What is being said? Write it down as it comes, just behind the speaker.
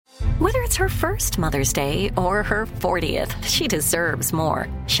Whether it's her first Mother's Day or her 40th, she deserves more.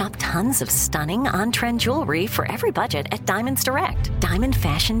 Shop tons of stunning on-trend jewelry for every budget at Diamonds Direct. Diamond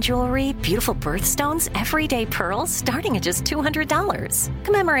fashion jewelry, beautiful birthstones, everyday pearls starting at just $200.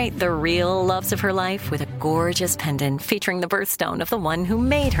 Commemorate the real loves of her life with a gorgeous pendant featuring the birthstone of the one who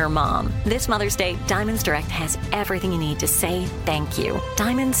made her mom. This Mother's Day, Diamonds Direct has everything you need to say thank you.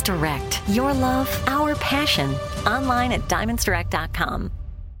 Diamonds Direct. Your love, our passion. Online at diamondsdirect.com.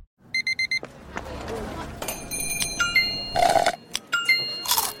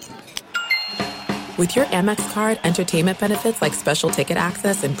 With your Amex card, entertainment benefits like special ticket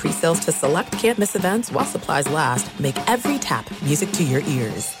access and pre-sales to select can't-miss events while supplies last make every tap music to your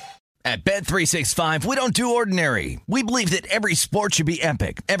ears. At Bet365, we don't do ordinary. We believe that every sport should be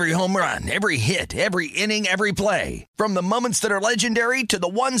epic. Every home run, every hit, every inning, every play. From the moments that are legendary to the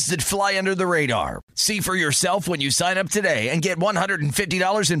ones that fly under the radar. See for yourself when you sign up today and get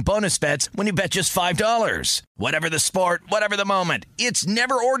 $150 in bonus bets when you bet just $5. Whatever the sport, whatever the moment, it's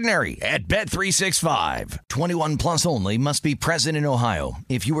never ordinary at Bet365. 21 plus only. Must be present in Ohio.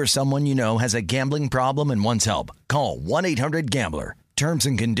 If you or someone you know has a gambling problem and wants help, call 1-800-GAMBLER. Terms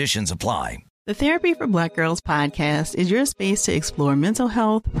and conditions apply. The Therapy for Black Girls podcast is your space to explore mental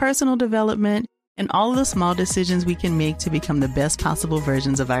health, personal development, and all of the small decisions we can make to become the best possible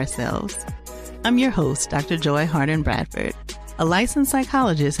versions of ourselves. I'm your host, Dr. Joy Harden Bradford, a licensed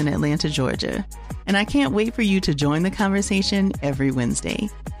psychologist in Atlanta, Georgia, and I can't wait for you to join the conversation every Wednesday.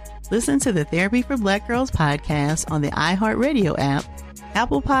 Listen to the Therapy for Black Girls podcast on the iHeartRadio app,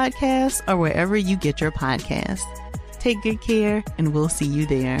 Apple Podcasts, or wherever you get your podcasts. Take good care, and we'll see you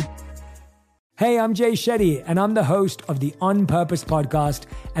there. Hey, I'm Jay Shetty, and I'm the host of the On Purpose podcast,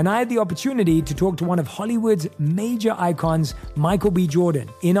 and I had the opportunity to talk to one of Hollywood's major icons, Michael B. Jordan.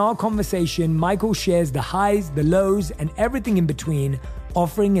 In our conversation, Michael shares the highs, the lows, and everything in between,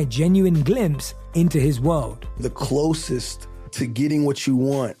 offering a genuine glimpse into his world. The closest to getting what you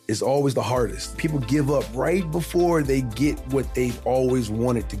want is always the hardest. People give up right before they get what they've always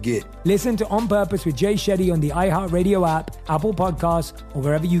wanted to get. Listen to On Purpose with Jay Shetty on the iHeartRadio app, Apple Podcasts, or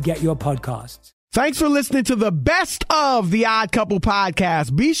wherever you get your podcasts. Thanks for listening to the best of the Odd Couple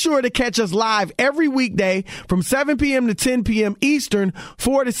podcast. Be sure to catch us live every weekday from 7 p.m. to 10 p.m. Eastern,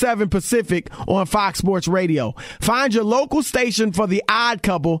 4 to 7 Pacific on Fox Sports Radio. Find your local station for the Odd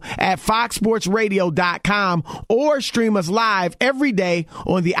Couple at foxsportsradio.com or stream us live every day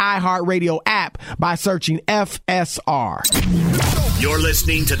on the iHeartRadio app by searching FSR. You're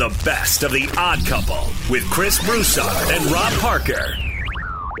listening to the best of the Odd Couple with Chris Broussard and Rob Parker.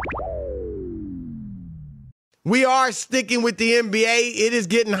 We are sticking with the NBA. It is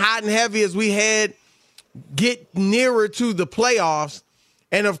getting hot and heavy as we get nearer to the playoffs.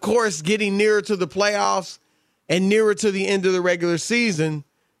 And, of course, getting nearer to the playoffs and nearer to the end of the regular season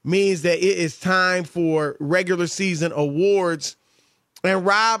means that it is time for regular season awards. And,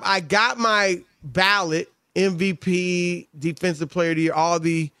 Rob, I got my ballot, MVP, Defensive Player of the Year, all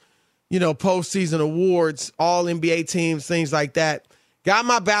the, postseason awards, all NBA teams, things like that. Got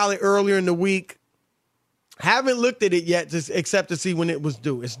my ballot earlier in the week. Haven't looked at it yet, just except to see when it was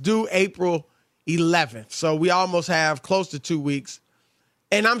due. It's due April 11th, so we almost have close to 2 weeks.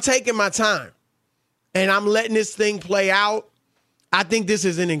 And I'm taking my time, and I'm letting this thing play out. I think this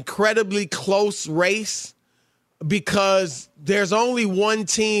is an incredibly close race because there's only one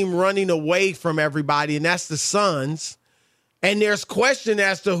team running away from everybody, and that's the Suns. And there's question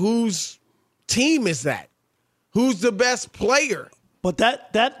as to whose team is that? Who's the best player? But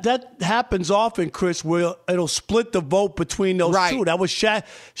that happens often, Chris, where it'll split the vote between those two. That was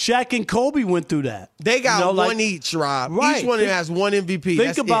Shaq and Kobe went through that. They got one each, Rob. Right. Each one has one MVP.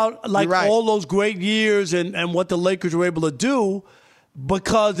 Think about all those great years and what the Lakers were able to do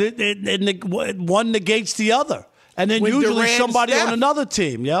because one negates the other. And then usually Durant somebody on another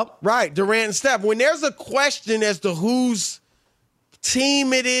team. Yep. Right, Durant and Steph. When there's a question as to whose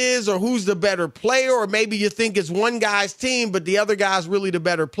team it is or who's the better player, or maybe you think it's one guy's team, but the other guy's really the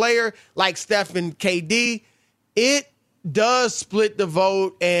better player, like Steph and KD, it does split the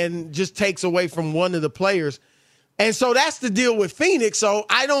vote and just takes away from one of the players. And so that's the deal with Phoenix. So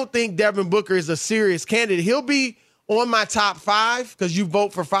I don't think Devin Booker is a serious candidate. He'll be on my top 5 because you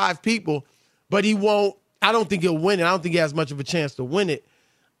vote for 5 people, but he won't. I don't think he'll win it. I don't think he has much of a chance to win it.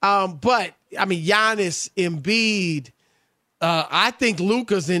 But, I mean, Giannis, Embiid, I think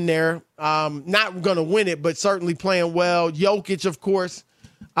Luka's in there. Not going to win it, but certainly playing well. Jokic, of course.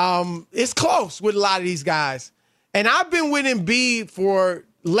 It's close with a lot of these guys. And I've been with Embiid for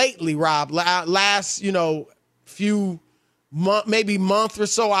lately, Rob. Last, few maybe month or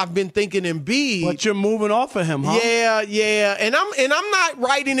so, I've been thinking Embiid. But you're moving off of him, huh? Yeah. And I'm not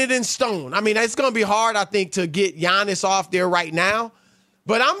writing it in stone. I mean, it's going to be hard, I think, to get Giannis off there right now.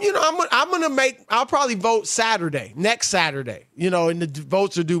 But I'll probably vote next Saturday, and the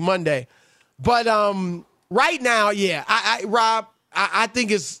votes are due Monday. But right now, Rob, I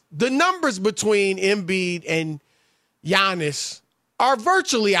think it's the numbers between Embiid and Giannis are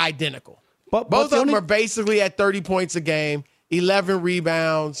virtually identical. But both of them are basically at 30 points a game, 11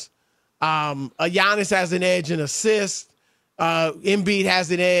 rebounds. Giannis has an edge in assists. Embiid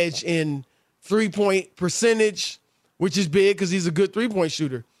has an edge in three-point percentage, which is big because he's a good three-point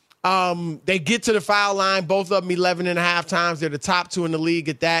shooter. They get to the foul line, both of them 11.5 times. They're the top 2 in the league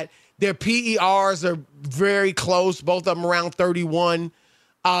at that. Their PERs are very close, both of them around 31.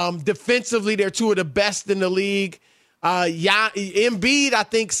 Defensively, they're 2 of the best in the league. Embiid, I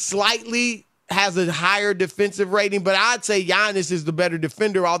think, slightly has a higher defensive rating, but I'd say Giannis is the better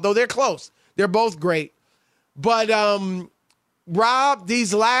defender, although they're close. They're both great. But, Rob,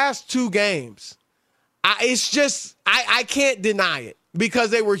 these last 2 games, I can't deny it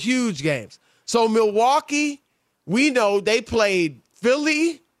because they were huge games. So Milwaukee, we know they played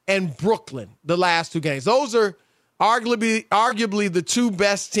Philly and Brooklyn the last 2 games. Those are arguably the 2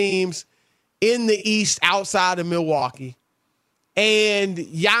 best teams in the East outside of Milwaukee. And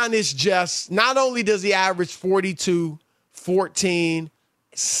Giannis just, not only does he average 42, 14,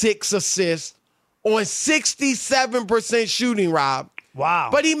 6 assists on 67% shooting, Rob. Wow.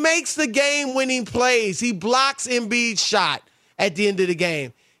 But he makes the game-winning plays. He blocks Embiid's shot at the end of the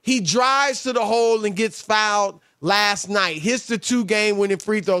game. He drives to the hole and gets fouled last night. Hits the 2 game-winning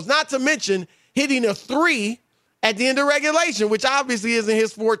free throws. Not to mention hitting a 3 at the end of regulation, which obviously isn't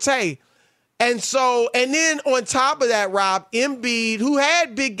his forte. And then on top of that, Rob, Embiid, who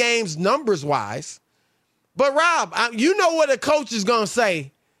had big games numbers-wise, but Rob, you know what a coach is going to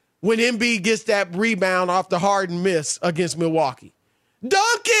say when Embiid gets that rebound off the Harden miss against Milwaukee.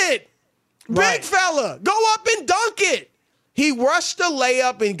 Dunk it! Right. Big fella, go up and dunk it. He rushed the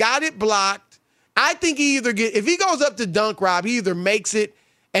layup and got it blocked. I think if he goes up to dunk, Rob, he either makes it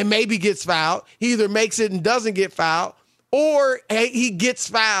and maybe gets fouled. He either makes it and doesn't get fouled, or he gets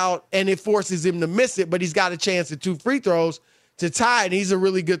fouled and it forces him to miss it, but he's got a chance at 2 free throws to tie, and he's a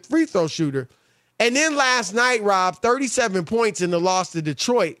really good free throw shooter. And then last night, Rob, 37 points in the loss to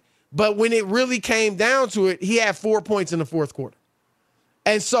Detroit. But when it really came down to it, he had 4 points in the fourth quarter.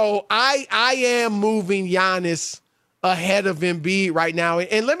 And so I am moving Giannis ahead of Embiid right now.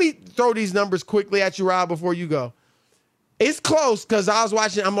 And let me throw these numbers quickly at you, Rob, before you go. It's close because I was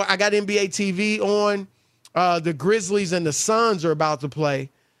watching, I got NBA TV on. The Grizzlies and the Suns are about to play.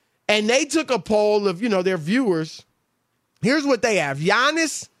 And they took a poll of, their viewers. Here's what they have.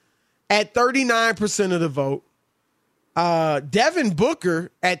 Giannis at 39% of the vote. Devin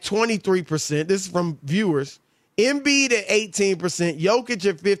Booker at 23%. This is from viewers. Embiid at 18%. Jokic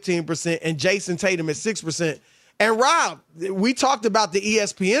at 15%. And Jason Tatum at 6%. And Rob, we talked about the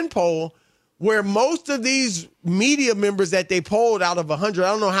ESPN poll where most of these media members that they polled out of 100, I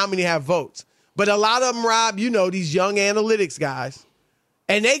don't know how many have votes. But a lot of them, Rob, these young analytics guys,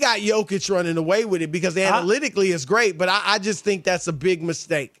 and they got Jokic running away with it because analytically it's great, but I just think that's a big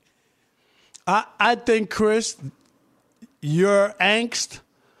mistake. I think, Chris, your angst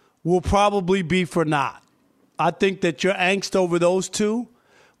will probably be for naught. I think that your angst over those 2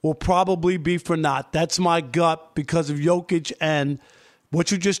 will probably be for naught. That's my gut because of Jokic and what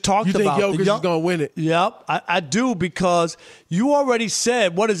you just talked about. You think Jokic is going to win it? Yep, I do because you already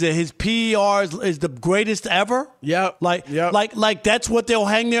said, what is it? His PER is the greatest ever? Yep. Like that's what they'll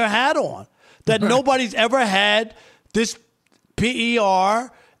hang their hat on. That nobody's ever had this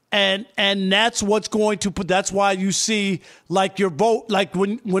PER, and that's what's going to put. That's why you see like your vote, like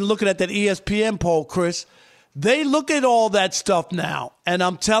when looking at that ESPN poll, Chris, they look at all that stuff now, and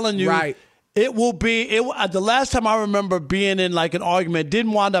I'm telling you, right. It will be the last time I remember being in like an argument. It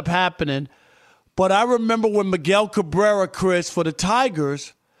didn't wind up happening, but I remember when Miguel Cabrera, Chris, for the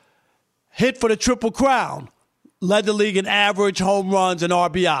Tigers, hit for the Triple Crown, led the league in average, home runs, and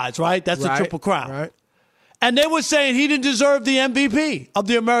RBIs. Right, that's the Triple Crown. Right, and they were saying he didn't deserve the MVP of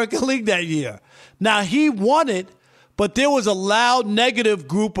the American League that year. Now he won it, but there was a loud negative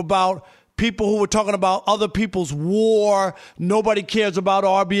group about people who were talking about other people's war. Nobody cares about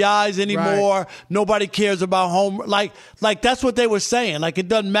RBIs anymore. Right. Nobody cares about home. Like that's what they were saying. Like it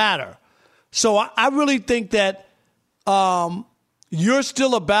doesn't matter. So I really think that you're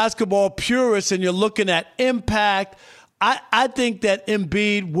still a basketball purist and you're looking at impact. I think that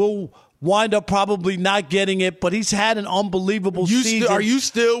Embiid will wind up probably not getting it, but he's had an unbelievable season. Are you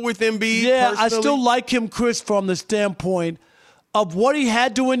still with Embiid? Yeah, personally? I still like him, Chris, from the standpoint of what he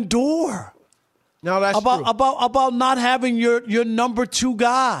had to endure. No, that's true. About not having your number 2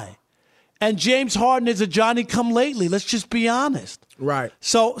 guy. And James Harden is a Johnny-come-lately. Let's just be honest. Right.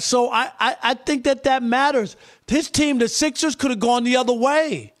 So I think that matters. His team, the Sixers, could have gone the other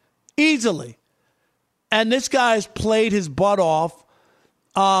way easily. And this guy has played his butt off.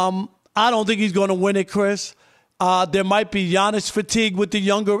 I don't think he's going to win it, Chris. There might be Giannis fatigue with the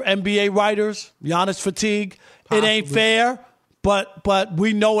younger NBA writers. Giannis fatigue. Possibly. It ain't fair, but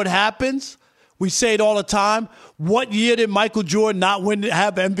we know it happens. We say it all the time. What year did Michael Jordan not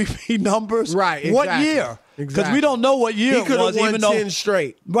have MVP numbers? Right, exactly. What year? Because we don't know what year he could have won 10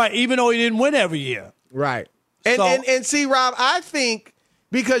 straight. Right, even though he didn't win every year. Right. And see, Rob, I think,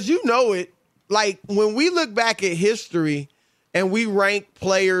 because you know it, like when we look back at history and we rank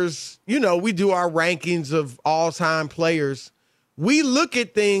players, we do our rankings of all-time players, we look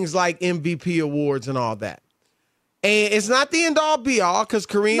at things like MVP awards and all that. And it's not the end-all, be-all, because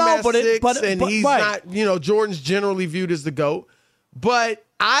Kareem has 6, and he's not, Jordan's generally viewed as the GOAT. But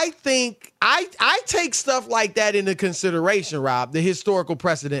I think I take stuff like that into consideration, Rob, the historical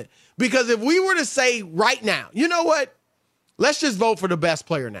precedent. Because if we were to say right now, you know what? Let's just vote for the best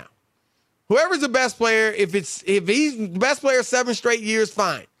player now. Whoever's the best player, if he's the best player 7 straight years,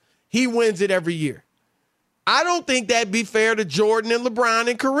 fine. He wins it every year. I don't think that'd be fair to Jordan and LeBron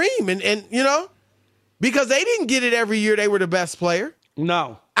and Kareem. And because they didn't get it every year they were the best player.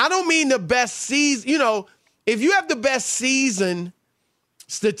 No. I don't mean the best season. If you have the best season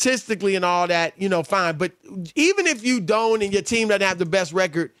statistically and all that, fine. But even if you don't and your team doesn't have the best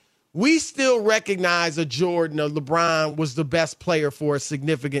record, we still recognize a Jordan or LeBron was the best player for a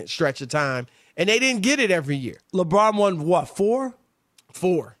significant stretch of time. And they didn't get it every year. LeBron won what, 4?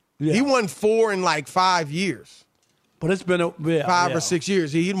 4. Yeah. He won 4 in like 5 years. But it's been 5 or 6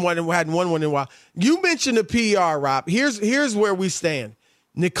 years. He hadn't won one in a while. You mentioned the PR, Rob. Here's where we stand.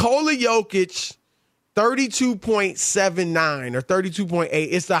 Nikola Jokic, 32.79 or 32.8.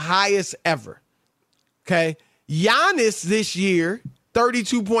 It's the highest ever. Okay. Giannis this year,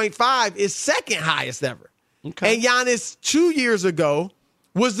 32.5 is second highest ever. Okay. And Giannis 2 years ago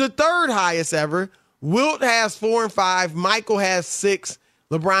was the third highest ever. Wilt has 4 and 5. Michael has 6.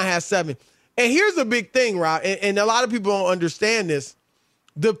 LeBron has 7. And here's a big thing, Rob, and a lot of people don't understand this.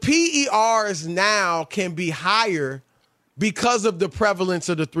 The PERs now can be higher because of the prevalence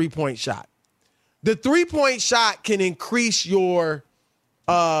of the three-point shot. The three-point shot can increase your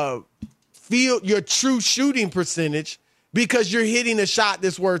true shooting percentage because you're hitting a shot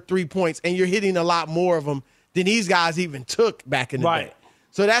that's worth 3 points, and you're hitting a lot more of them than these guys even took back in the day.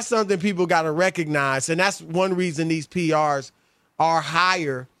 So that's something people got to recognize, and that's one reason these PRs are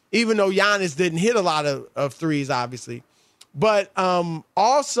higher, even though Giannis didn't hit a lot of threes, obviously. But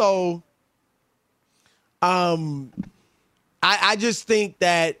also, I just think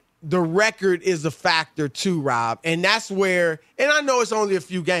that the record is a factor too, Rob. And that's where, and I know it's only a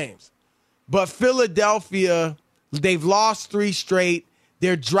few games, but Philadelphia, they've lost 3 straight.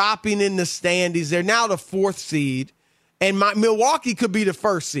 They're dropping in the standings. They're now the 4th seed. And Milwaukee could be the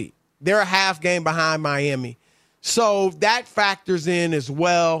 1st seed. They're a half game behind Miami. So that factors in as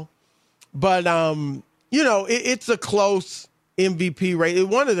well. But, it's a close MVP rate.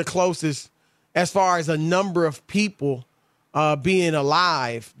 One of the closest as far as a number of people being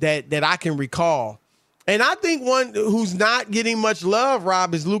alive that I can recall. And I think one who's not getting much love,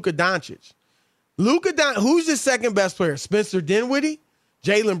 Rob, is Luka Doncic. Who's the second best player? Spencer Dinwiddie,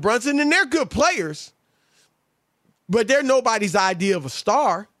 Jalen Brunson, and they're good players. But they're nobody's idea of a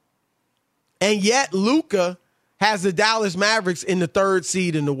star. And yet Luka has the Dallas Mavericks in the 3rd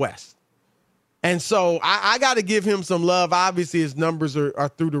seed in the West. And so I got to give him some love. Obviously, his numbers are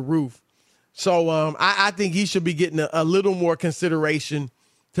through the roof. So I think he should be getting a little more consideration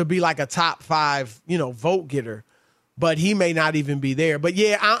to be like a top 5, vote getter. But he may not even be there. But,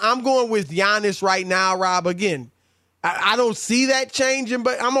 yeah, I'm going with Giannis right now, Rob. Again, I don't see that changing,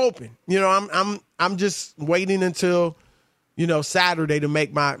 but I'm open. I'm just waiting until Saturday to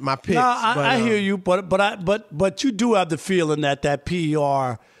make my picks. No, I hear you, but you do have the feeling that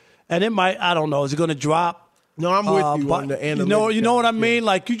PER, and it might, I don't know, is it going to drop? No, I'm with you on the analytics. You know what I mean? Yeah.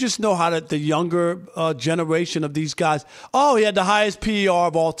 Like, you just know how the younger generation of these guys. Oh, he had the highest PER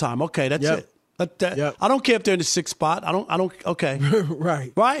of all time. Okay, that's it. Yep. I don't care if they're in the 6th spot. I don't. Okay.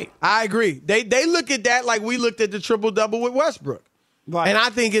 Right. I agree. They look at that like we looked at the triple-double with Westbrook. Right. And I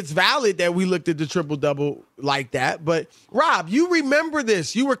think it's valid that we looked at the triple-double like that. But, Rob, you remember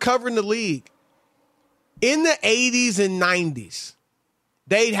this. You were covering the league. In the 80s and 90s,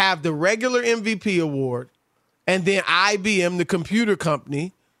 they'd have the regular MVP award, and then IBM, the computer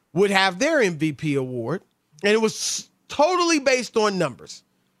company, would have their MVP award. And it was totally based on numbers.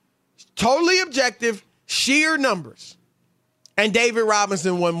 Totally objective, sheer numbers. And David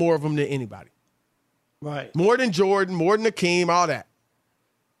Robinson won more of them than anybody. Right. More than Jordan, more than Hakeem, all that.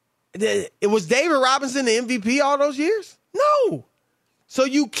 It was David Robinson the MVP all those years? No. So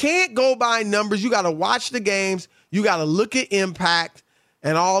you can't go by numbers. You got to watch the games. You got to look at impact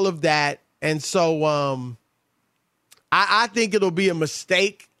and all of that. And so I think it'll be a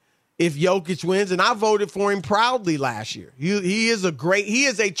mistake if Jokic wins. And I voted for him proudly last year. He is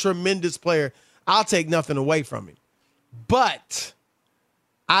a tremendous player. I'll take nothing away from him. But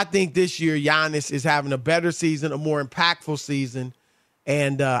I think this year Giannis is having a better season, a more impactful season,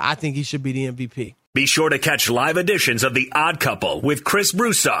 and I think he should be the MVP. Be sure to catch live editions of The Odd Couple with Chris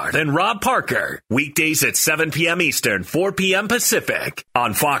Broussard and Rob Parker. Weekdays at 7 p.m. Eastern, 4 p.m. Pacific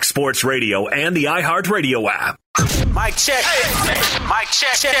on Fox Sports Radio and the iHeartRadio app. Mic check. Mic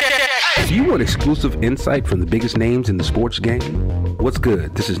check. Do you want exclusive insight from the biggest names in the sports game? What's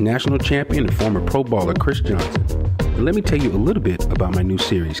good? This is national champion and former pro baller Chris Johnson. And let me tell you a little bit about my new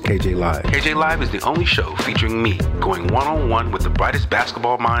series, KJ Live. KJ Live is the only show featuring me going one-on-one with the brightest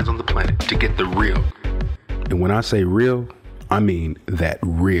basketball minds on the planet to get the real. And when I say real, I mean that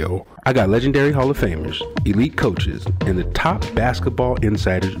real. I got legendary Hall of Famers, elite coaches, and the top basketball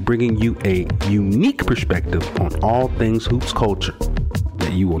insiders bringing you a unique perspective on all things hoops culture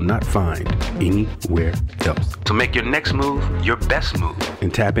that you will not find anywhere else. So make your next move your best move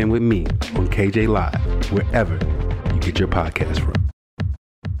and tap in with me on KJ Live, wherever you get your podcast from.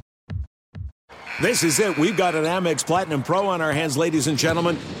 This is it. We've got an Amex Platinum Pro on our hands, ladies and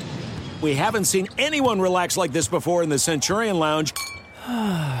gentlemen. We haven't seen anyone relax like this before in the Centurion Lounge.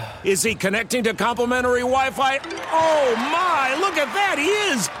 Is he connecting to complimentary Wi-Fi? Oh, my. Look at that. He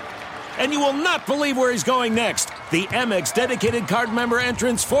is. And you will not believe where he's going next. The Amex dedicated card member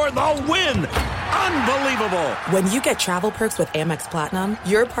entrance for the win. Unbelievable. When you get travel perks with Amex Platinum,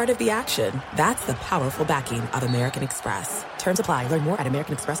 you're part of the action. That's the powerful backing of American Express. Terms apply. Learn more at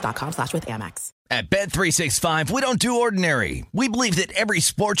americanexpress.com/withAmex. At Bet365, we don't do ordinary. We believe that every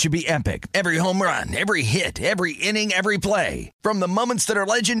sport should be epic. Every home run, every hit, every inning, every play. From the moments that are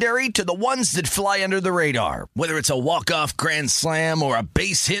legendary to the ones that fly under the radar. Whether it's a walk-off grand slam or a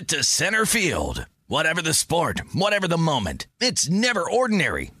base hit to center field. Whatever the sport, whatever the moment. It's never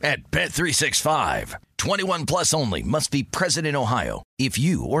ordinary at Bet365. 21 plus only. Must be present in Ohio. If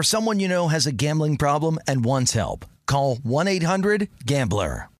you or someone you know has a gambling problem and wants help, call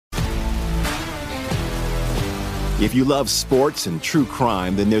 1-800-GAMBLER. If you love sports and true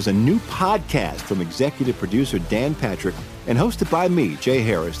crime, then there's a new podcast from executive producer Dan Patrick and hosted by me, Jay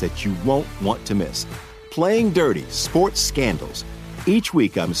Harris, that you won't want to miss. Playing Dirty: Sports Scandals. Each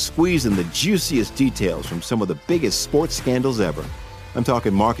week, I'm squeezing the juiciest details from some of the biggest sports scandals ever. I'm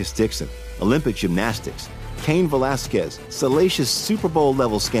talking Marcus Dixon, Olympic gymnastics, Cain Velasquez, salacious Super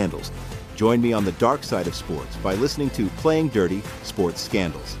Bowl-level scandals. Join me on the dark side of sports by listening to Playing Dirty: Sports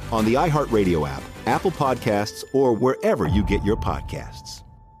Scandals on the iHeartRadio app, Apple Podcasts, or wherever you get your podcasts.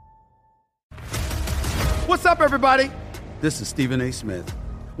 What's up, everybody? This is Stephen A. Smith.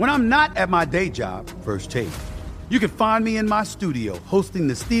 When I'm not at my day job, First Take, you can find me in my studio hosting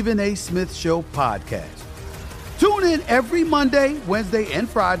the Stephen A. Smith Show podcast. Tune in every Monday, Wednesday, and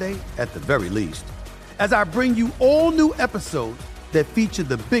Friday, at the very least, as I bring you all new episodes that feature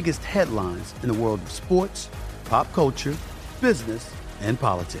the biggest headlines in the world of sports, pop culture, business, and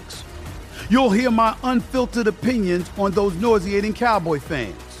politics. You'll hear my unfiltered opinions on those nauseating Cowboy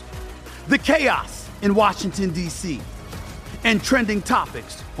fans, the chaos in Washington, D.C., and trending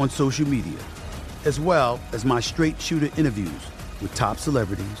topics on social media, as well as my straight-shooter interviews with top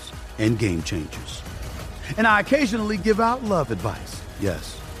celebrities and game changers. And I occasionally give out love advice.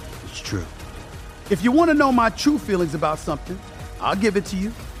 Yes, it's true. If you want to know my true feelings about something, I'll give it to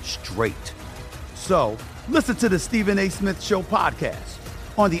you straight. So, listen to the Stephen A. Smith Show podcast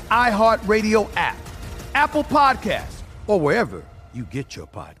on the iHeartRadio app, Apple Podcasts, or wherever you get your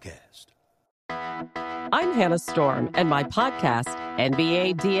podcast. I'm Hannah Storm, and my podcast,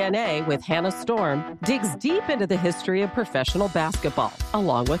 NBA DNA with Hannah Storm, digs deep into the history of professional basketball,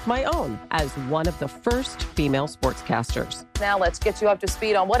 along with my own, as one of the first female sportscasters. Now let's get you up to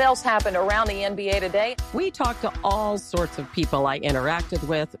speed on what else happened around the NBA today. We talked to all sorts of people I interacted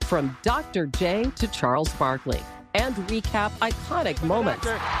with, from Dr. J to Charles Barkley, and recap iconic moments.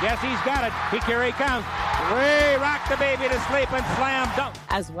 Yes, he's got it. Here he comes. Way rock the baby to sleep and slam dunk.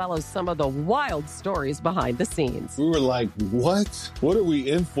 As well as some of the wild stories behind the scenes. We were like, what? What are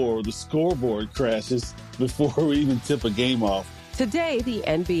we in for? The scoreboard crashes before we even tip a game off. Today, the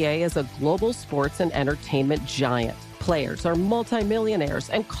NBA is a global sports and entertainment giant. Players are multimillionaires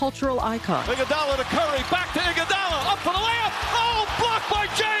and cultural icons. Iguodala to Curry, back to Iguodala, up for the layup. Oh, blocked by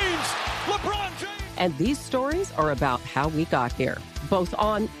James! LeBron James! And these stories are about how we got here, both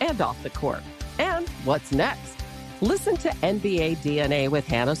on and off the court. And what's next? Listen to NBA DNA with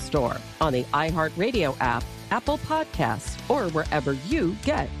Hannah Storm on the iHeartRadio app, Apple Podcasts, or wherever you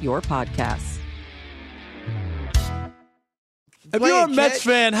get your podcasts. If you're a Mets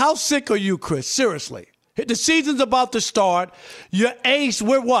fan, how sick are you, Chris? Seriously. The season's about to start. Your ace,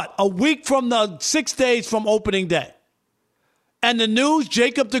 we're what? A week from 6 days from opening day. And the news,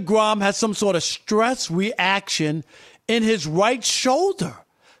 Jacob deGrom has some sort of stress reaction in his right shoulder.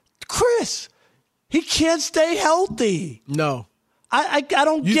 Chris, he can't stay healthy. No. I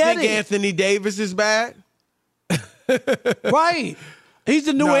don't get it. You think Anthony Davis is bad? Right. He's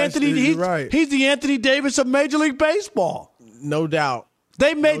the new Anthony. Right. He's the Anthony Davis of Major League Baseball. No doubt.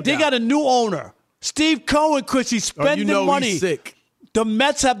 They got a new owner. Steve Cohen, Chris, he's spending money. He's sick. The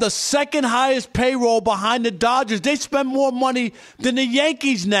Mets have the second highest payroll behind the Dodgers. They spend more money than the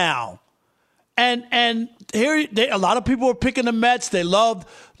Yankees now. And here, a lot of people are picking the Mets. They love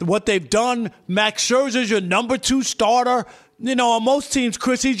what they've done. Max Scherzer's your number 2 starter. You know, on most teams,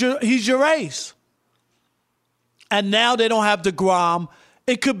 Chris, he's your ace. And now they don't have deGrom.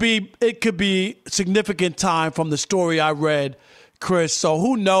 It could be significant time from the story I read, Chris. So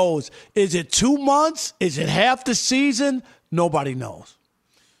who knows? Is it 2 months? Is it half the season? Nobody knows.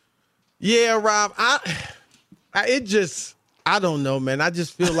 Yeah, Rob. I don't know, man. I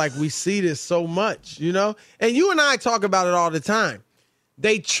just feel like we see this so much, you know? And you and I talk about it all the time.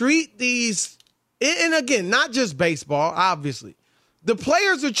 They treat these, and again, not just baseball, obviously. The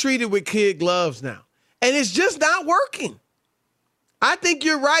players are treated with kid gloves now. And it's just not working. I think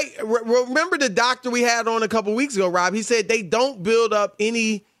you're right. Remember the doctor we had on a couple weeks ago, Rob? He said they don't build up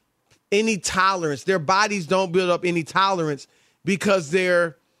any tolerance. Their bodies don't build up any tolerance because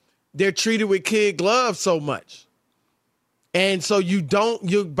they're treated with kid gloves so much. And so your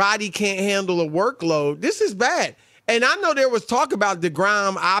body can't handle a workload. This is bad. And I know there was talk about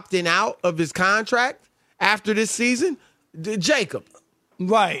deGrom opting out of his contract after this season. Jacob.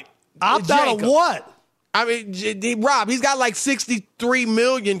 Right. Opt out of what? I mean, Rob, he's got like $63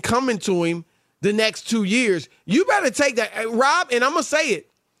 million coming to him the next 2 years. You better take that. Rob, and I'm going to say it,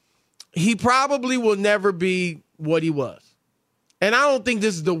 he probably will never be what he was. And I don't think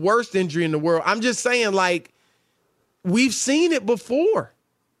this is the worst injury in the world. I'm just saying, like, we've seen it before.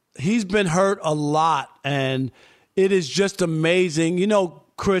 He's been hurt a lot, and it is just amazing. You know,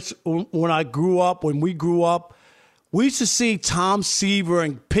 Chris, when we grew up, we used to see Tom Seaver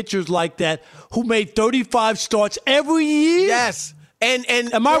and pitchers like that who made 35 starts every year. Yes. And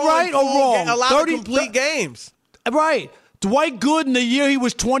am I right or wrong? A lot of complete games. Right. Dwight Gooden, the year he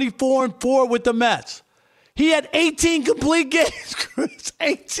was 24-4 with the Mets. He had 18 complete games, Chris.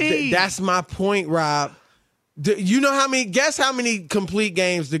 18. That's my point, Rob. You know guess how many complete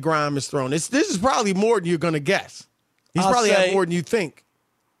games deGrom has thrown? This is probably more than you're going to guess. He's probably had more than you think.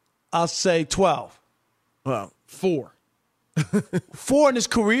 I'll say 12. Well, 4. 4 in his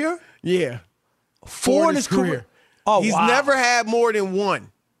career? Yeah. 4 in his career. Oh, he's never had more than 1.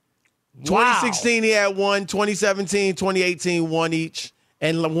 2016 he had 1, 2017, 2018 1 each,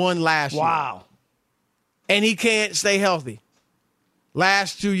 and 1 last year. Wow. And he can't stay healthy.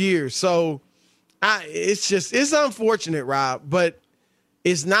 Last 2 years. So it's unfortunate, Rob, but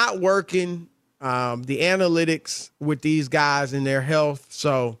it's not working. The analytics with these guys and their health.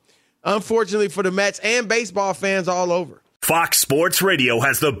 So unfortunately for the Mets and baseball fans all over. Fox Sports Radio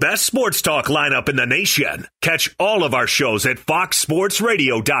has the best sports talk lineup in the nation. Catch all of our shows at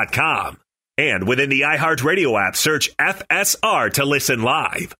foxsportsradio.com. And within the iHeartRadio app, search FSR to listen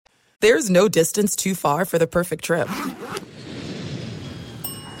live. There's no distance too far for the perfect trip.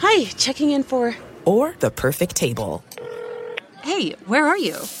 Hi, checking in for... Or the perfect table. Hey, where are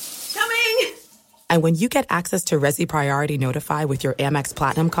you? Coming! And when you get access to Resi Priority Notify with your Amex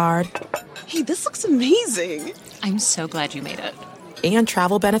Platinum card... Hey, this looks amazing. I'm so glad you made it. And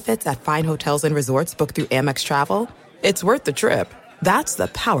travel benefits at fine hotels and resorts booked through Amex Travel, it's worth the trip. That's the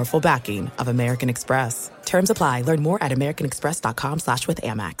powerful backing of American Express. Terms apply. Learn more at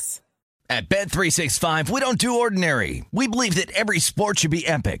americanexpress.com/withAmex. At Bet365, we don't do ordinary. We believe that every sport should be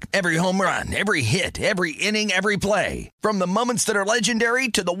epic. Every home run, every hit, every inning, every play. From the moments that are legendary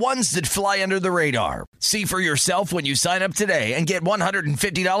to the ones that fly under the radar. See for yourself when you sign up today and get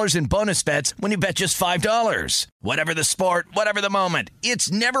 $150 in bonus bets when you bet just $5. Whatever the sport, whatever the moment, it's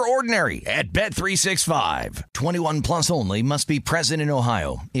never ordinary at Bet365. 21 plus only. Must be present in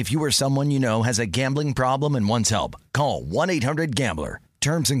Ohio. If you or someone you know has a gambling problem and wants help, call 1-800-GAMBLER.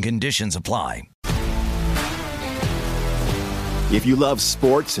 Terms and conditions apply. If you love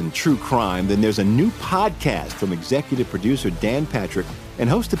sports and true crime, then there's a new podcast from executive producer Dan Patrick and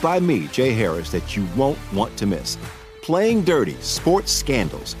hosted by me, Jay Harris, that you won't want to miss. Playing Dirty: Sports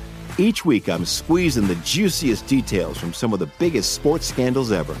Scandals. Each week, I'm squeezing the juiciest details from some of the biggest sports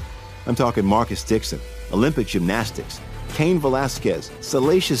scandals ever. I'm talking Marcus Dixon, Olympic gymnastics, Cain Velasquez,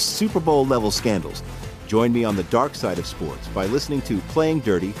 salacious Super Bowl-level scandals. Join me on the dark side of sports by listening to Playing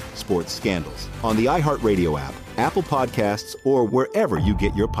Dirty: Sports Scandals on the iHeartRadio app, Apple Podcasts, or wherever you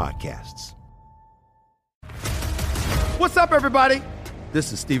get your podcasts. What's up, everybody?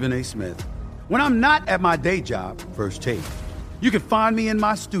 This is Stephen A. Smith. When I'm not at my day job, First Take, you can find me in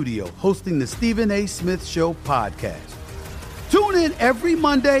my studio hosting the Stephen A. Smith Show podcast. Tune in every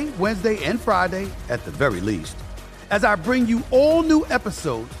Monday, Wednesday, and Friday, at the very least, as I bring you all new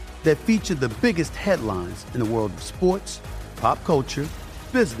episodes that feature the biggest headlines in the world of sports, pop culture,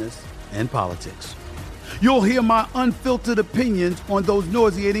 business, and politics. You'll hear my unfiltered opinions on those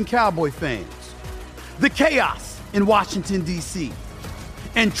nauseating Cowboy fans, the chaos in Washington, D.C.,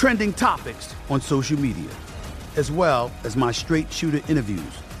 and trending topics on social media, as well as my straight shooter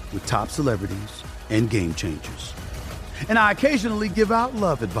interviews with top celebrities and game changers. And I occasionally give out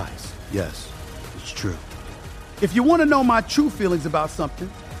love advice. Yes, it's true. If you want to know my true feelings about something,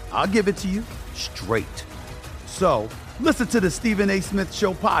 I'll give it to you straight. So, listen to the Stephen A. Smith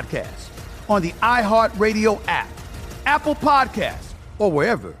Show podcast on the iHeartRadio app, Apple Podcasts, or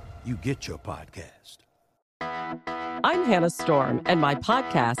wherever you get your podcast. I'm Hannah Storm, and my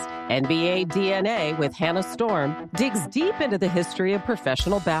podcast, NBA DNA with Hannah Storm, digs deep into the history of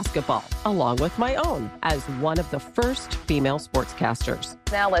professional basketball, along with my own, as one of the first female sportscasters.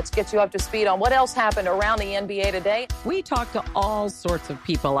 Now let's get you up to speed on what else happened around the NBA today. We talked to all sorts of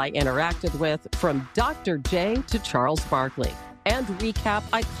people I interacted with, from Dr. J to Charles Barkley, and recap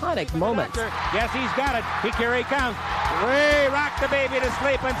iconic moments. Yes, he's got it. Here he comes. Way rock the baby to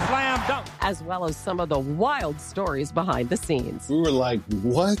sleep and slam dunk. As well as some of the wild stories behind the scenes. We were like,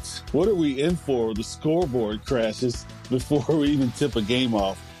 what? What are we in for? The scoreboard crashes before we even tip a game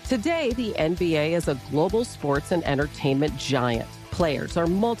off. Today, the NBA is a global sports and entertainment giant. Players are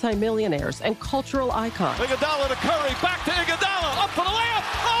multimillionaires and cultural icons. Iguodala to Curry, back to Iguodala, up for the layup.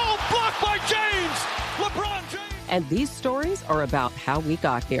 Oh, blocked by James. LeBron James. And these stories are about how we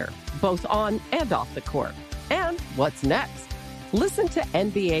got here, both on and off the court. And what's next? Listen to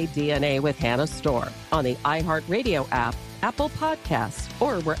NBA DNA with Hannah Storm on the iHeartRadio app, Apple Podcasts,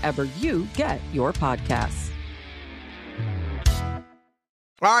 or wherever you get your podcasts.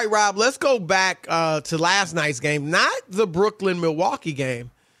 All right, Rob, let's go back to last night's game. Not the Brooklyn-Milwaukee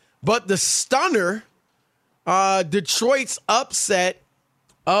game, but the stunner, Detroit's upset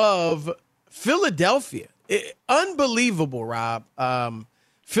of Philadelphia. Unbelievable, Rob.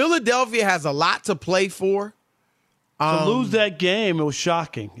 Philadelphia has a lot to play for. To lose that game, it was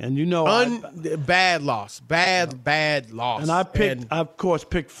shocking. And you know, bad loss. Bad loss. And I of course,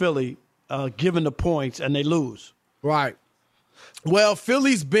 picked Philly, given the points, and they lose. Right. Well,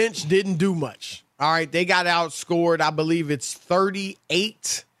 Philly's bench didn't do much. All right, they got outscored. I believe it's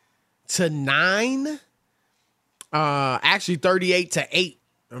 38-9. Actually, 38-8,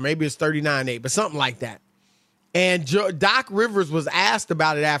 or maybe it's 39-8, but something like that. And Doc Rivers was asked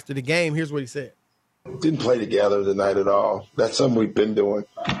about it after the game. Here's what he said. Didn't play together tonight at all. That's something we've been doing.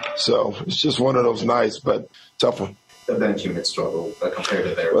 So it's just one of those nights, but tough one. The bench unit struggled compared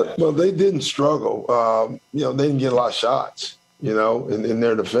to their bench. Well, they didn't struggle. They didn't get a lot of shots, in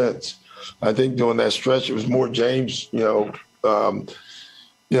their defense. I think during that stretch, it was more James, than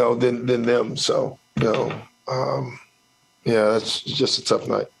them. So, that's just a tough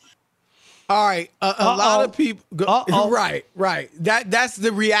night. All right, a lot of people. Right. That's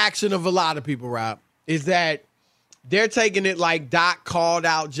the reaction of a lot of people, Rob, is that they're taking it like Doc called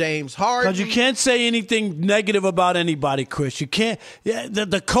out James Harden. Because you can't say anything negative about anybody, Chris. You can't. Yeah,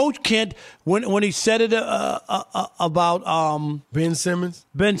 the coach can't. When he said it about Ben Simmons.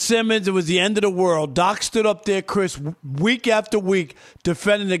 Ben Simmons, it was the end of the world. Doc stood up there, Chris, week after week,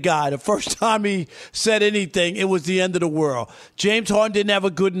 defending the guy. The first time he said anything, it was the end of the world. James Harden didn't have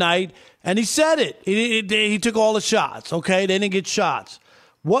a good night, and he said it. He took all the shots. Okay, they didn't get shots.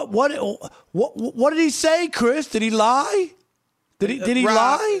 What did he say, Chris? Did he lie? Did he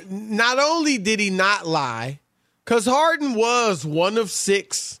lie? Not only did he not lie, because Harden was 1 of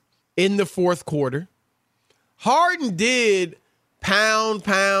 6 in the fourth quarter. Harden did pound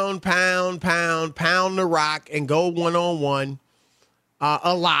the rock and go one-on-one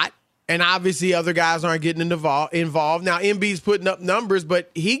a lot. And obviously other guys aren't getting involved. Now, Embiid's putting up numbers, but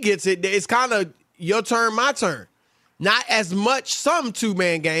he gets it. It's kind of your turn, my turn. Not as much, some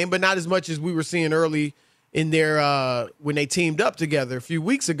two-man game, but not as much as we were seeing early in their when they teamed up together a few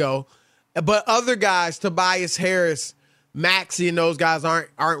weeks ago. But other guys, Tobias Harris, Maxey, and those guys aren't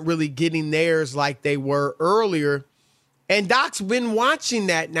really getting theirs like they were earlier. And Doc's been watching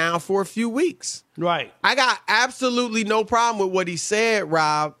that now for a few weeks. Right. I got absolutely no problem with what he said,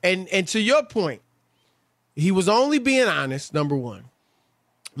 Rob. And to your point, he was only being honest, number one.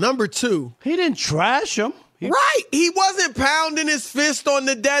 Number two. He didn't trash him. Right. He wasn't pounding his fist on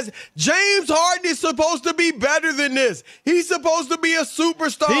the desk. James Harden is supposed to be better than this. He's supposed to be a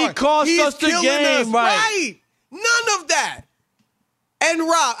superstar. He cost us the game, right? None of that. And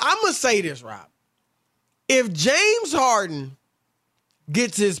Rob, I'm going to say this, Rob. If James Harden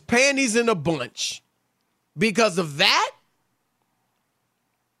gets his panties in a bunch because of that,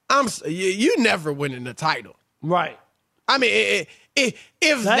 you never winning the title. Right. I mean,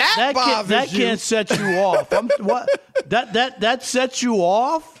 if that bothers that you, can't set you off. That sets you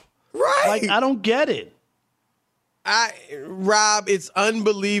off? Right. Like, I don't get it. Rob, it's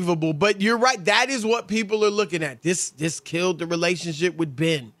unbelievable. But you're right. That is what people are looking at. This killed the relationship with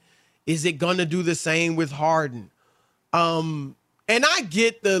Ben. Is it going to do the same with Harden? And I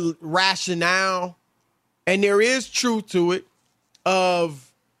get the rationale, and there is truth to it,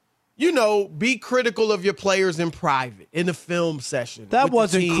 of, be critical of your players in private, in the film session. That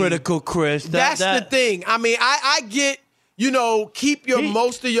wasn't critical, Chris. That's the thing. I mean, I get, keep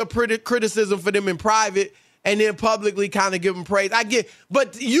most of your criticism for them in private and then publicly kind of give them praise. I get,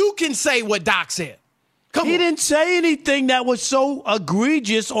 but you can say what Doc said. He didn't say anything that was so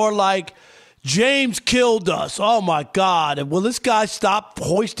egregious or like, James killed us. Oh, my God. And will this guy stop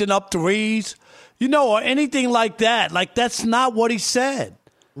hoisting up threes? Or anything like that. Like, that's not what he said.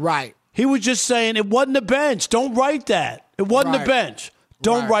 Right. He was just saying it wasn't the bench. Don't write that. It wasn't the bench.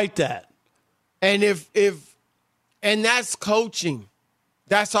 Don't write that. And and that's coaching.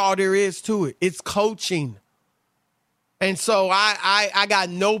 That's all there is to it. It's coaching. And so I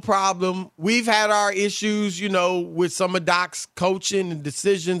got no problem. We've had our issues, with some of Doc's coaching and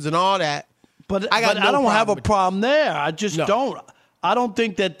decisions and all that. But I don't have a problem there. I just don't. I don't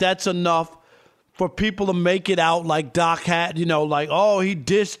think that that's enough for people to make it out like Doc had, like, oh, he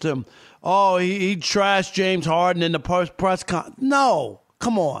dissed him. Oh, he trashed James Harden in the press con. No,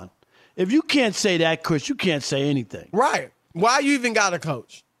 come on. If you can't say that, Chris, you can't say anything. Right. Why you even got a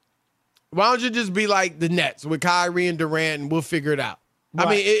coach? Why don't you just be like the Nets with Kyrie and Durant and we'll figure it out? Right.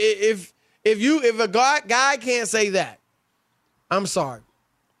 I mean, if a guy can't say that, I'm sorry.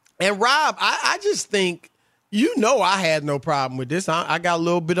 And Rob, I just think, I had no problem with this. I got a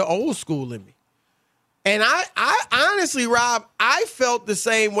little bit of old school in me. And I honestly, Rob, I felt the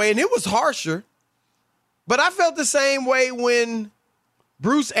same way, and it was harsher, but I felt the same way when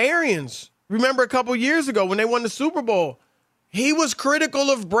Bruce Arians, remember a couple years ago when they won the Super Bowl, he was critical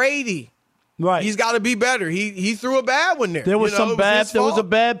of Brady. Right. He's got to be better. He threw a bad one there. There was there was a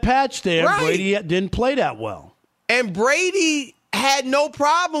bad patch there. Right. Brady didn't play that well. And Brady had no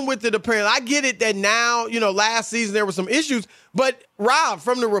problem with it, apparently. I get it that now, last season there were some issues. But, Rob,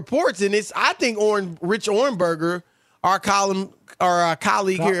 from the reports, and I think Rich Orenberger, our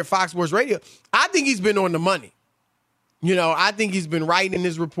colleague here at Fox Sports Radio, I think he's been on the money. I think he's been right in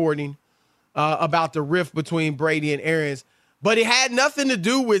his reporting about the rift between Brady and Arians. But it had nothing to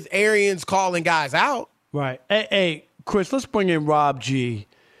do with Arians calling guys out. Right. Hey, Chris, let's bring in Rob G.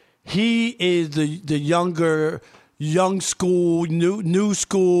 He is the young school, new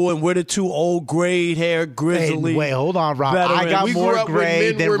school, and we're the two old gray-haired grizzly. Hey, wait, hold on, Rob. Veteran. I got more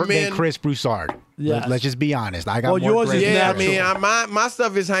gray than Chris Broussard. Yes. Let's just be honest. I got more yours gray. is Yeah, natural. I mean, my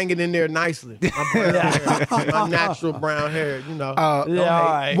stuff is hanging in there nicely. My natural brown hair, all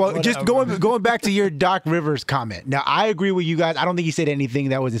right. Well, just going back to your Doc Rivers comment. Now, I agree with you guys. I don't think he said anything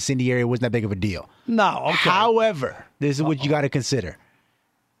that was incendiary. It wasn't that big of a deal. No, okay. However, this is what you got to consider.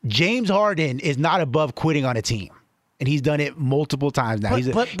 James Harden is not above quitting on a team. And he's done it multiple times now. Let me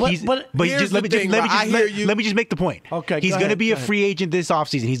just make the point. Okay, he's going to be a free agent this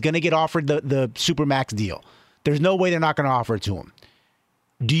offseason. He's going to get offered the Supermax deal. There's no way they're not going to offer it to him.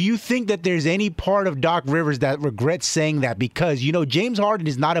 Do you think that there's any part of Doc Rivers that regrets saying that? Because, James Harden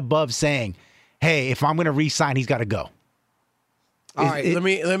is not above saying, hey, if I'm going to re-sign, he's got to go. All right, let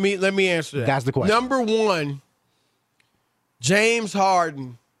me answer that. That's the question. Number one, James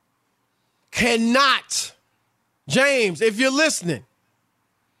Harden cannot. James, if you're listening,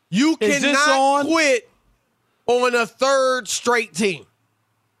 you cannot quit on a third straight team,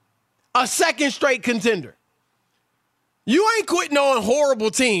 a second straight contender. You ain't quitting on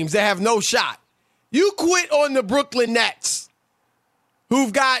horrible teams that have no shot. You quit on the Brooklyn Nets,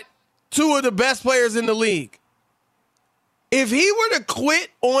 who've got two of the best players in the league. If he were to quit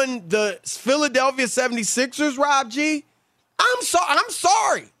on the Philadelphia 76ers, Rob G, I'm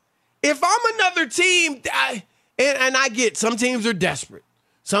sorry. If I'm another team, and I get some teams are desperate.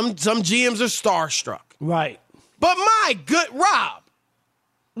 Some GMs are starstruck. Right. But my good Rob,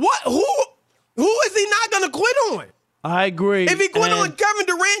 who is he not going to quit on? I agree. If he quit on Kevin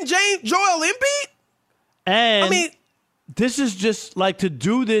Durant, Joel Embiid? And I mean, this is just like to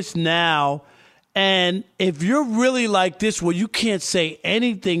do this now. And if you're really like this, where you can't say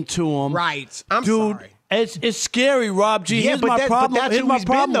anything to him, right? I'm dude, sorry. It's scary, Rob G. Yeah, Here's my problem. But that's Here's who my he's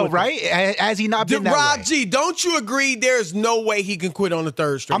problem been, though, with right? Has he not been that Rob way? G, don't you agree? There's no way he can quit on the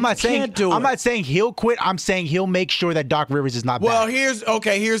third straight. I'm not saying he'll quit. I'm saying he'll make sure that Doc Rivers is not. Well, back.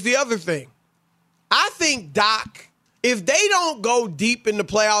 here's the other thing. I think Doc, if they don't go deep in the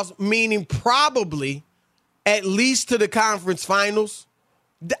playoffs, meaning probably at least to the conference finals,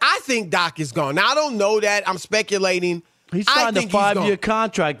 I think Doc is gone. Now, I don't know that. I'm speculating. He signed a 5-year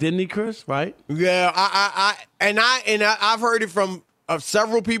contract, didn't he, Chris? Right? Yeah, I've heard it from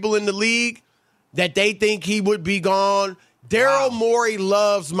several people in the league that they think he would be gone. Daryl Morey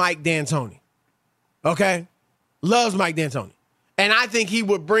loves Mike D'Antoni. Okay? Loves Mike D'Antoni. And I think he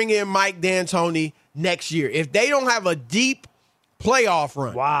would bring in Mike D'Antoni next year if they don't have a deep playoff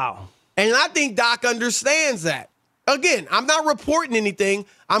run. Wow. And I think Doc understands that. Again, I'm not reporting anything.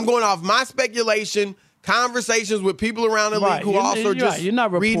 I'm going off my speculation, conversations with people around the league who also just you're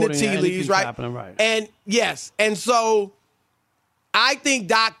not reading the tea leaves, right? Happening, right? And yes, and so I think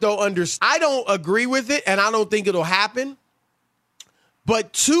Doc, though, I don't agree with it, and I don't think it'll happen.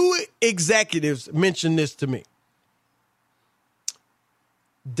 But two executives mentioned this to me.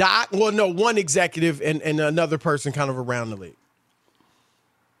 One executive and another person kind of around the league.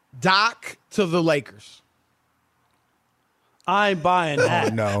 Doc to the Lakers. I ain't buying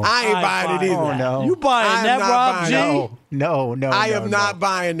that. Oh, no. I ain't buying it either. Oh, no. You buying that, Rob G? No. I am not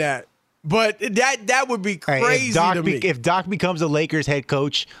buying that. But that would be crazy to me. If Doc becomes a Lakers head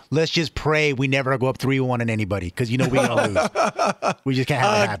coach, let's just pray we never go up 3-1 on anybody because, we're going to lose. We just can't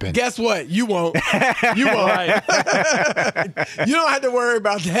have it happen. Guess what? You won't. You won't. Right. You don't have to worry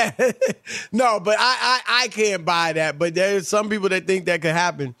about that. No, but I can't buy that. But there's some people that think that could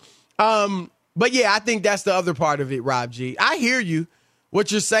happen. But, yeah, I think that's the other part of it, Rob G. I hear you.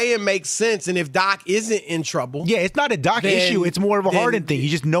 What you're saying makes sense, and if Doc isn't in trouble... Yeah, it's not a Doc issue. It's more of a Harden thing.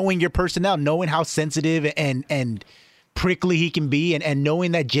 He's just knowing your personnel, knowing how sensitive and prickly he can be, and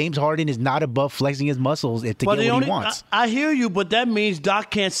knowing that James Harden is not above flexing his muscles to get what he wants. I hear you, but that means Doc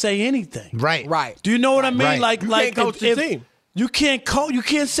can't say anything. Right. Right. Do you know what I mean? Right. Like, you can't coach the team. You can't coach. You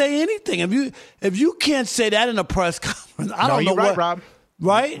can't say anything. If you can't say that in a press conference, I don't know right, what... Rob.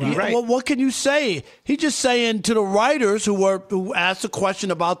 Right? Right. Well, what can you say? He's just saying to the writers who asked a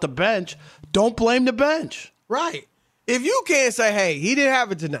question about the bench, don't blame the bench. Right. If you can't say, hey, he didn't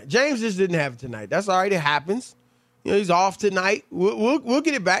have it tonight. James just didn't have it tonight. That's all right. It happens. He's off tonight. We'll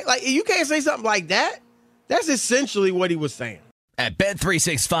get it back. Like, you can't say something like that. That's essentially what he was saying. At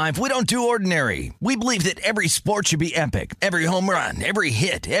Bet365, we don't do ordinary. We believe that every sport should be epic. Every home run, every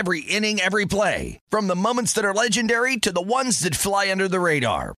hit, every inning, every play. From the moments that are legendary to the ones that fly under the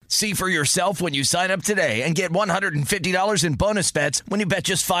radar. See for yourself when you sign up today and get $150 in bonus bets when you bet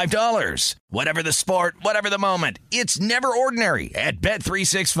just $5. Whatever the sport, whatever the moment, it's never ordinary at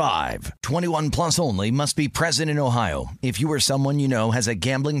Bet365. 21 plus only. Must be present in Ohio. If you or someone you know has a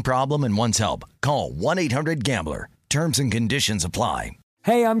gambling problem and wants help, call 1-800-GAMBLER. Terms and conditions apply.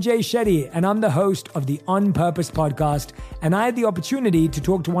 Hey, I'm Jay Shetty, and I'm the host of the On Purpose podcast, and I had the opportunity to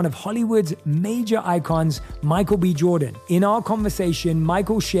talk to one of Hollywood's major icons, Michael B. Jordan. In our conversation,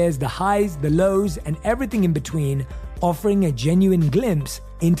 Michael shares the highs, the lows, and everything in between, offering a genuine glimpse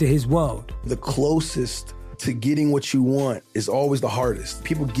into his world. The closest to getting what you want is always the hardest.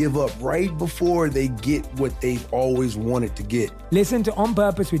 People give up right before they get what they've always wanted to get. Listen to On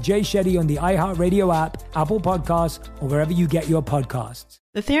Purpose with Jay Shetty on the iHeartRadio app, Apple Podcasts, or wherever you get your podcasts.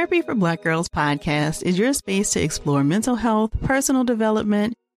 The Therapy for Black Girls podcast is your space to explore mental health, personal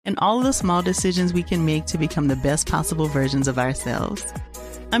development, and all of the small decisions we can make to become the best possible versions of ourselves.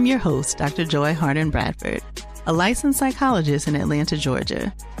 I'm your host, Dr. Joy Harden Bradford, a licensed psychologist in Atlanta,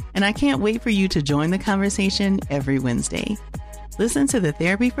 Georgia, and I can't wait for you to join the conversation every Wednesday. Listen to the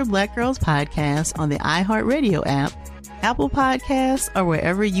Therapy for Black Girls podcast on the iHeartRadio app, Apple Podcasts, or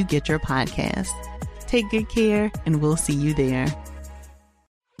wherever you get your podcasts. Take good care, and we'll see you there.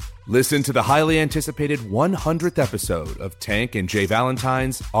 Listen to the highly anticipated 100th episode of Tank and Jay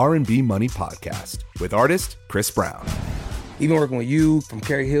Valentine's R&B Money podcast with artist Chris Brown. Even working with you, from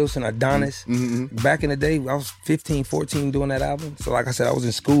Carrie Hilson, Adonis, back in the day, I was 15, 14 doing that album. So like I said, I was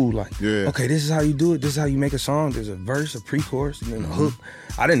in school like, okay, this is how you do it. This is how you make a song. There's a verse, a pre-chorus, and then a hook.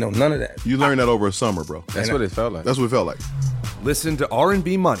 I didn't know none of that. You learned that over a summer, bro. That's what it felt like. That's what it felt like. Listen to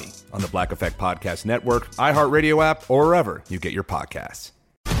R&B Money on the Black Effect Podcast Network, iHeartRadio app, or wherever you get your podcasts.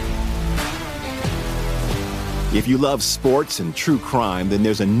 If you love sports and true crime, then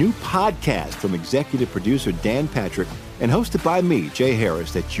there's a new podcast from executive producer Dan Patrick and hosted by me, Jay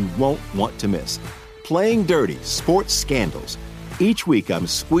Harris, that you won't want to miss. Playing Dirty: Sports Scandals. Each week, I'm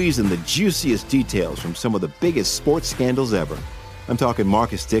squeezing the juiciest details from some of the biggest sports scandals ever. I'm talking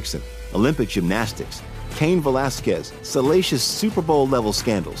Marcus Dixon, Olympic gymnastics, Cain Velasquez, salacious Super Bowl-level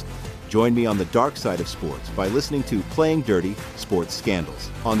scandals. Join me on the dark side of sports by listening to Playing Dirty: Sports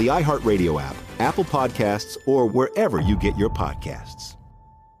Scandals on the iHeartRadio app, Apple Podcasts, or wherever you get your podcasts.